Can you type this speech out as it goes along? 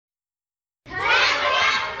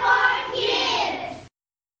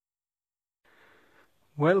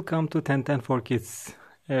Welcome to 1010 for Kids.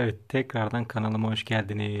 Evet, tekrardan kanalıma hoş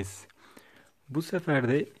geldiniz. Bu sefer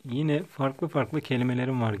de yine farklı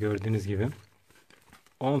kelimelerim var gördüğünüz gibi.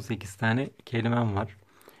 18 tane kelimem var.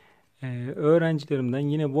 Öğrencilerimden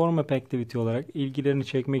yine warm-up activity olarak ilgilerini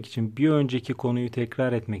çekmek için, bir önceki konuyu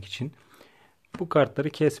tekrar etmek için bu kartları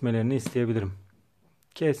kesmelerini isteyebilirim.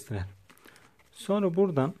 Kestiler. Sonra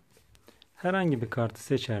buradan herhangi bir kartı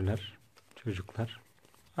seçerler çocuklar.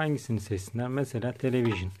 Hangisini seçsinler? Mesela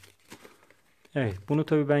television. Evet, bunu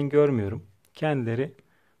tabii ben görmüyorum. Kendileri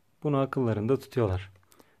bunu akıllarında tutuyorlar.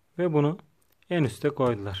 Ve bunu en üste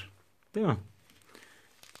koydular. Değil mi?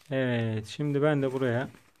 Evet, şimdi ben de buraya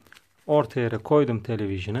orta yere koydum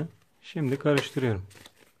televizyonu. Şimdi karıştırıyorum.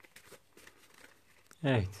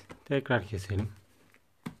 Evet, tekrar keselim.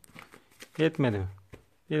 Yetmedi mi?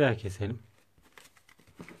 Bir daha keselim.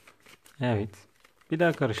 Evet, bir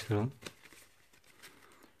daha karıştıralım.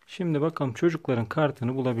 Şimdi bakalım çocukların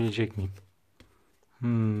kartını bulabilecek miyim?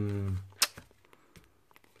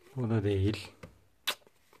 Bu da değil.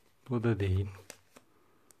 Bu da değil.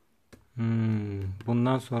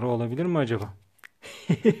 Bundan sonra olabilir mi acaba?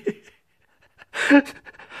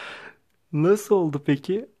 Nasıl oldu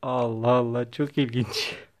peki? Allah Allah, çok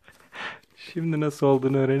ilginç. Şimdi nasıl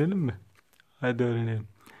olduğunu öğrenelim mi? Hadi öğrenelim.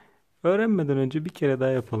 Öğrenmeden önce bir kere daha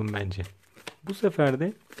yapalım bence. Bu sefer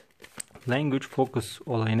de language focus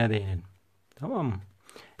olayına değinelim. Tamam mı?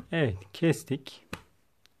 Evet, kestik.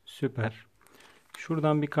 Süper.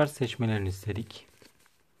 Şuradan bir kart seçmelerini istedik.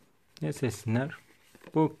 Ne seçsinler?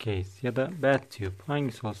 Bookcase ya da Bathtube.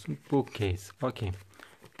 Hangisi olsun? Bookcase. Okey.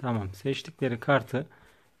 Tamam. Seçtikleri kartı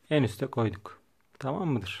en üste koyduk. Tamam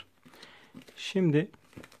mıdır? Şimdi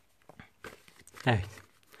evet.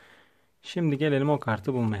 Şimdi gelelim o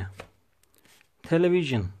kartı bulmaya.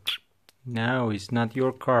 Television. No, it's not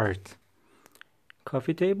your card.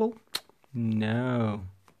 Coffee table? No.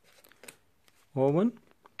 Oven?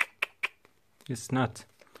 It's not.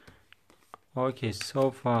 Okay,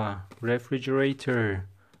 sofa, refrigerator,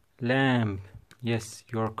 lamp. Yes,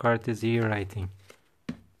 your card is here, I think.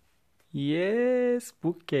 Yes,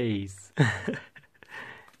 bookcase.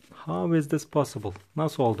 How is this possible?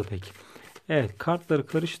 Nasıl oldu peki? Evet, kartları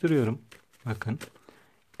karıştırıyorum. Bakın.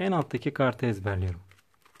 En alttaki kartı ezberliyorum.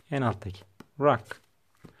 En alttaki. Rock.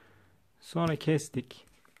 Sonra kestik.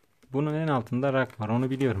 Bunun en altında rock var. Onu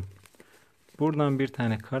biliyorum. Buradan bir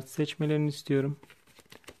tane kart seçmelerini istiyorum.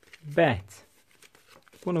 Bat.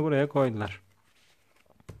 Bunu buraya koydular.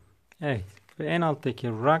 Evet. Ve en alttaki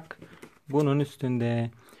rock bunun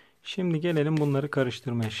üstünde. Şimdi gelelim bunları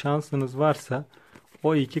karıştırmaya. Şansınız varsa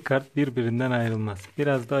o iki kart birbirinden ayrılmaz.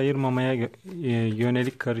 Biraz da ayırmamaya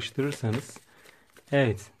yönelik karıştırırsanız.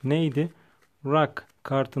 Evet. Neydi? Rock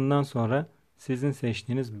kartından sonra sizin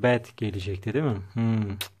seçtiğiniz bat gelecekti değil mi?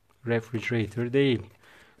 Refrigerator değil.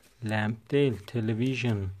 Lamp değil.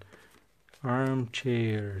 Television.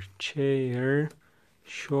 Armchair. Chair.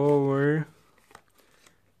 Shower.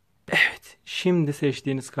 Evet. Şimdi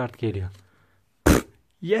seçtiğiniz kart geliyor.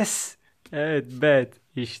 Yes. Evet, bat.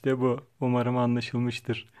 İşte bu. Umarım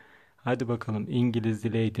anlaşılmıştır. Hadi bakalım, İngiliz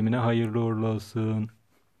dili eğitimine hayırlı uğurlu olsun.